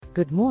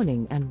Good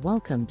morning and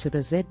welcome to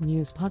the Z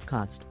News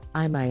Podcast.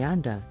 I'm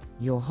Ayanda,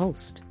 your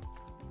host.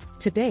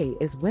 Today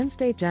is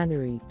Wednesday,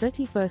 January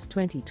 31st,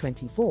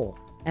 2024,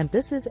 and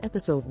this is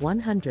episode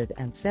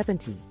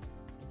 170.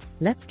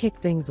 Let's kick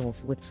things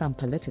off with some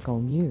political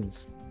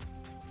news.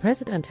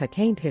 President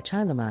Hakainde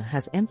Hichilema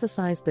has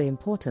emphasized the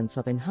importance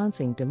of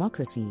enhancing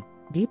democracy,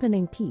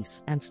 deepening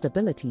peace and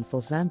stability for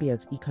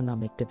Zambia's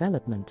economic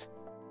development.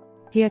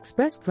 He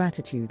expressed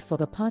gratitude for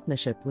the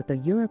partnership with the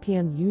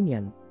European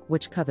Union,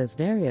 which covers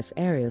various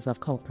areas of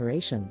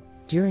cooperation,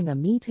 during a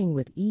meeting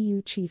with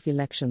EU Chief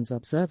Elections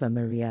Observer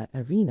Maria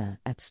Arena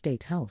at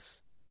State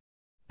House.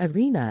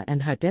 Arena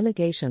and her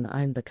delegation are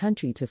in the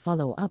country to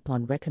follow up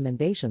on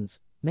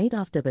recommendations made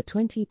after the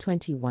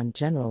 2021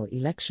 general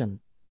election.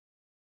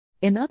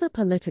 In other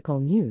political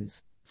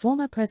news,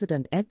 former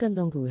President Edgar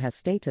Lungu has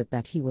stated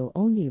that he will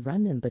only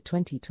run in the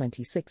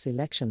 2026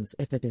 elections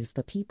if it is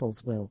the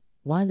people's will,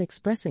 while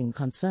expressing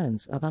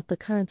concerns about the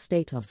current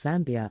state of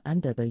Zambia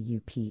under the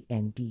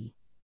UPND.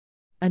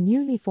 A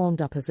newly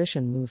formed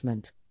opposition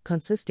movement,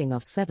 consisting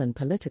of 7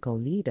 political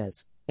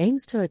leaders,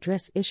 aims to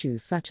address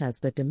issues such as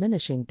the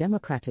diminishing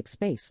democratic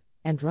space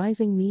and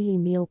rising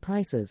meal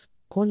prices,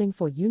 calling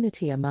for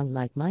unity among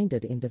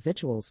like-minded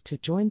individuals to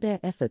join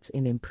their efforts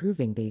in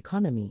improving the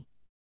economy.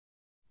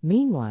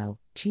 Meanwhile,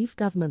 Chief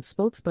Government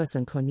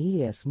spokesperson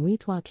Cornelius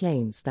Muitwa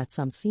claims that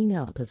some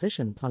senior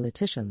opposition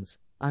politicians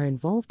are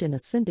involved in a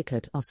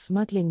syndicate of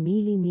smuggling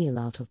meal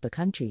out of the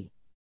country.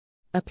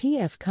 A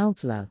PF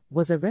councillor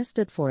was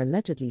arrested for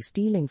allegedly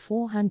stealing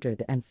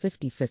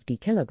 450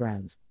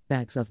 kilograms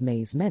bags of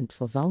maize meant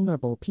for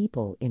vulnerable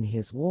people in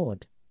his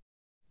ward.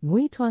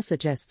 Muitwa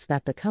suggests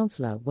that the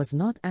councillor was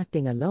not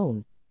acting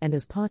alone and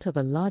is part of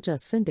a larger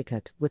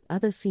syndicate with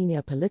other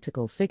senior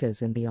political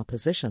figures in the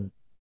opposition.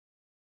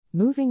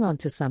 Moving on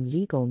to some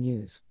legal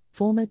news,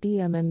 former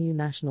DMMU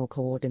National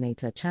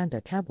Coordinator Chanda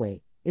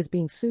Kabwe is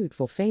being sued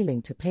for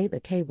failing to pay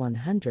the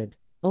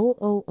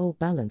K100,000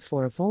 balance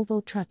for a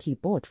Volvo truck he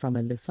bought from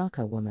a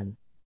Lusaka woman.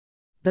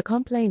 The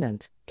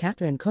complainant,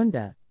 Catherine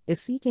Kunda, is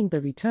seeking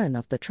the return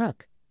of the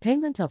truck,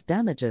 payment of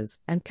damages,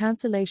 and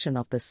cancellation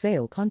of the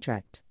sale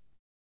contract.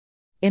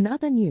 In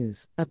other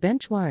news, a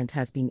bench warrant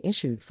has been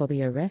issued for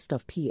the arrest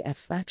of PF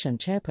Faction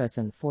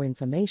Chairperson for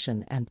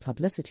Information and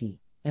Publicity,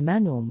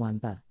 Emmanuel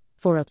Mwamba,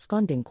 for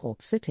absconding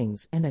court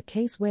sittings in a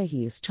case where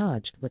he is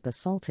charged with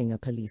assaulting a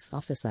police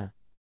officer.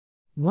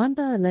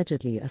 Mwamba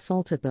allegedly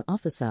assaulted the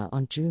officer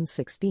on June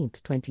 16,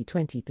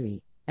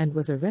 2023, and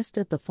was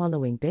arrested the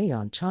following day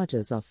on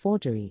charges of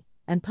forgery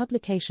and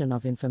publication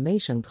of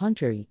information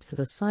contrary to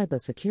the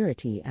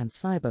Cybersecurity and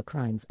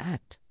Cybercrimes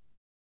Act.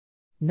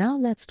 Now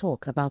let's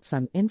talk about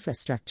some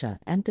infrastructure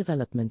and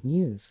development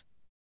news.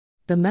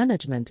 The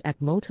management at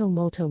Moto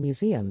Moto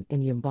Museum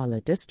in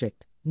Yambala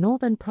District,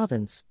 Northern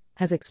Province,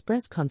 has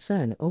expressed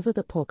concern over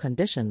the poor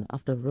condition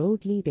of the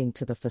road leading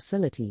to the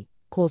facility,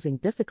 causing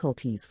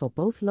difficulties for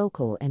both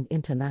local and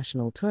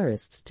international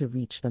tourists to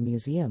reach the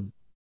museum.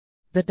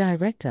 The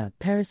director,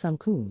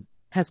 Perisankum,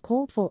 has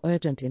called for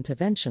urgent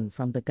intervention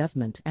from the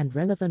government and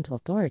relevant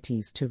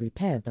authorities to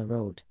repair the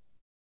road.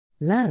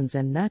 Lands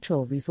and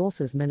Natural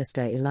Resources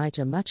Minister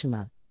Elijah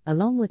Machima,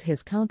 along with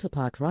his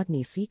counterpart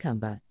Rodney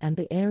Sikamba and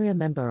the area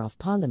Member of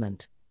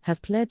Parliament,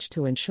 have pledged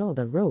to ensure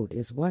the road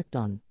is worked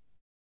on.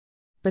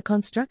 The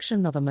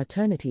construction of a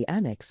maternity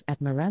annex at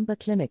Maramba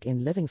Clinic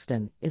in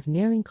Livingston is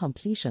nearing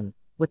completion,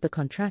 with the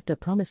contractor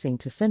promising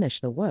to finish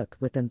the work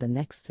within the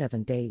next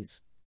 7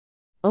 days.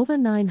 Over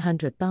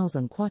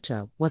 900,000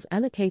 kwacha was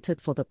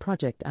allocated for the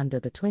project under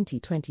the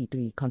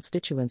 2023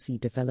 Constituency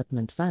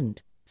Development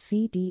Fund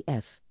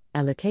 (CDF)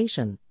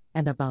 allocation,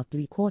 and about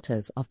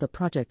 3/4 of the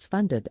projects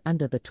funded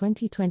under the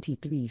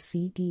 2023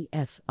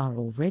 CDF are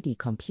already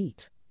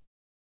complete.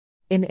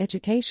 In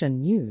education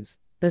news,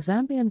 the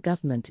Zambian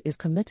government is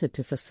committed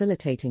to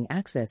facilitating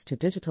access to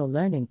digital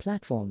learning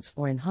platforms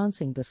for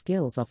enhancing the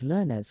skills of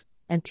learners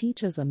and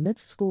teachers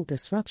amidst school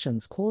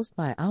disruptions caused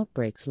by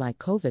outbreaks like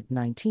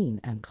COVID-19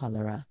 and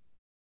cholera.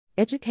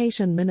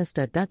 Education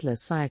Minister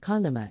Douglas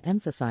Siyakalima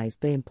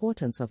emphasized the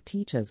importance of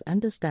teachers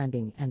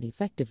understanding and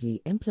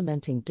effectively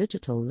implementing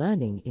digital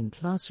learning in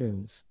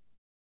classrooms.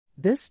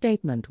 This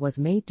statement was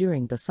made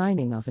during the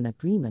signing of an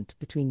agreement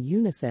between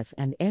UNICEF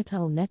and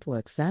Airtel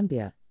Networks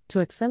Zambia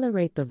to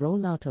accelerate the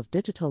rollout of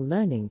digital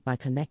learning by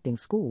connecting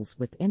schools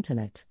with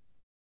internet.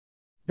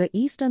 The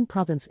Eastern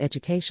Province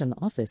Education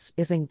Office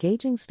is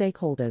engaging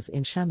stakeholders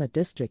in Shama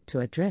District to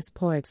address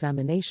poor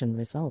examination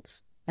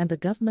results, and the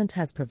government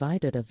has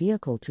provided a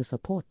vehicle to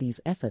support these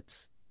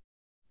efforts.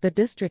 The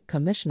District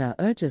Commissioner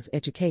urges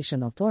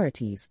education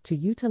authorities to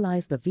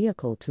utilize the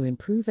vehicle to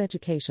improve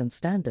education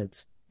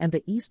standards, and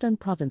the Eastern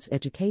Province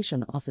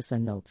Education Officer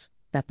notes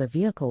that the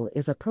vehicle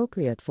is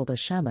appropriate for the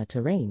Shama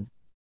terrain.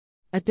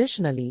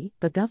 Additionally,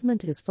 the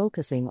government is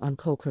focusing on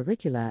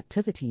co-curricular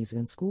activities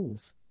in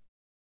schools.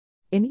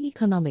 In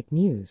economic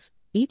news,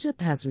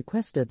 Egypt has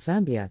requested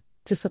Zambia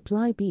to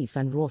supply beef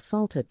and raw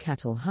salted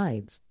cattle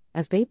hides,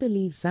 as they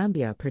believe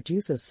Zambia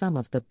produces some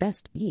of the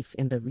best beef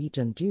in the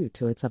region due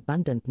to its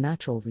abundant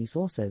natural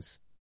resources.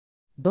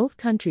 Both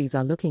countries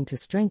are looking to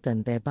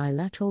strengthen their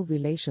bilateral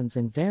relations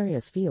in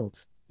various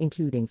fields,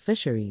 including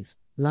fisheries,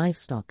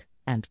 livestock,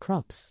 and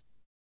crops.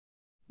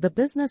 The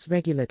Business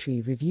Regulatory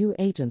Review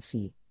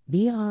Agency,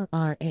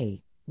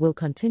 BRRA, will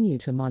continue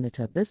to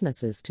monitor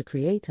businesses to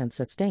create and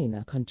sustain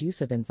a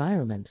conducive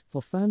environment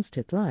for firms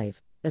to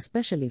thrive,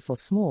 especially for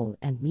small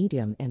and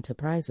medium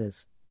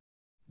enterprises.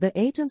 The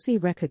agency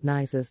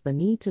recognizes the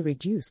need to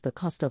reduce the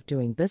cost of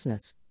doing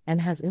business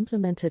and has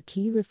implemented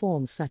key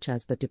reforms such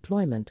as the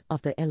deployment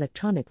of the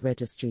electronic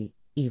registry,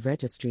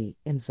 e-registry,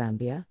 in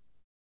Zambia.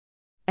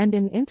 And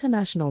in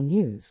international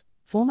news,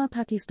 former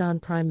Pakistan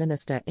Prime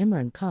Minister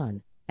Imran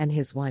Khan and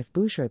his wife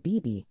Bushra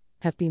Bibi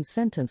have been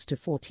sentenced to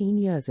 14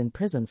 years in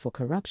prison for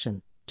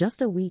corruption,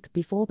 just a week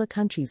before the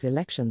country's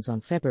elections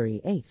on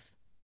February 8.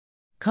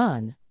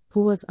 Khan,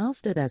 who was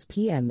ousted as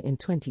PM in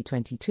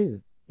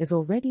 2022, is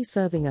already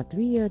serving a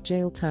 3-year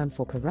jail term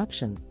for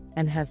corruption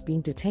and has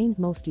been detained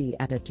mostly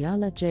at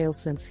Adiala jail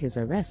since his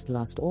arrest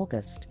last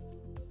August.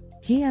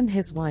 He and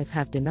his wife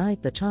have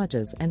denied the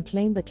charges and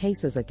claim the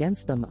cases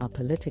against them are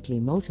politically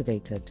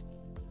motivated.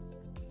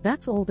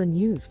 That's all the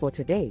news for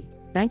today.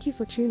 Thank you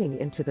for tuning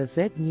into the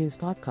Z News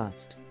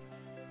Podcast.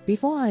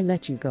 Before I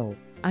let you go,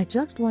 I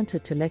just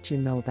wanted to let you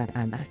know that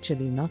I'm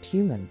actually not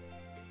human.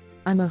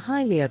 I'm a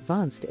highly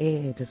advanced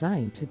AI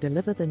designed to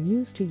deliver the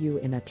news to you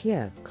in a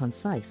clear,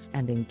 concise,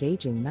 and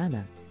engaging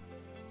manner.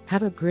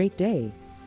 Have a great day.